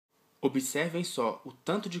Observem só o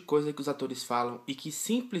tanto de coisa que os atores falam e que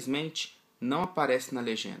simplesmente não aparece na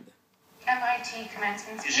legenda. MIT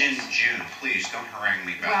commencement speech? Is in June. Please don't harangue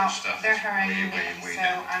me about this stuff. They're haranguing me, so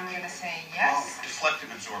down. I'm going to say yes. Well, deflect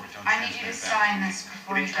and absorb it. Don't I need you to sign this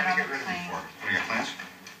What before are you you get trying on to the get rid of me plane. for? What do you got plans?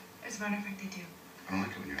 As a matter of fact, they do. I don't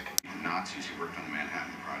like it when you're Nazis who worked on the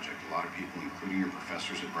Manhattan Project. A lot of people, including your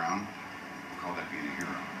professors at Brown, call that being a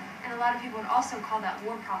hero. And a lot of people would also call that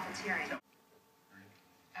war profiteering.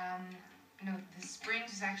 No, the Springs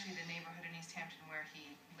is actually the neighborhood in East Hampton where he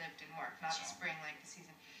lived and worked, not Spring like the season.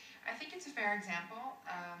 I think it's a fair example.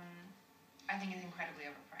 I think it's incredibly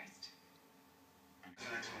overpriced. That's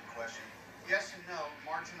an excellent question. Yes and no.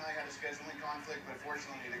 March and I had a scheduling conflict, but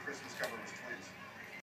fortunately the Christmas cover was twins.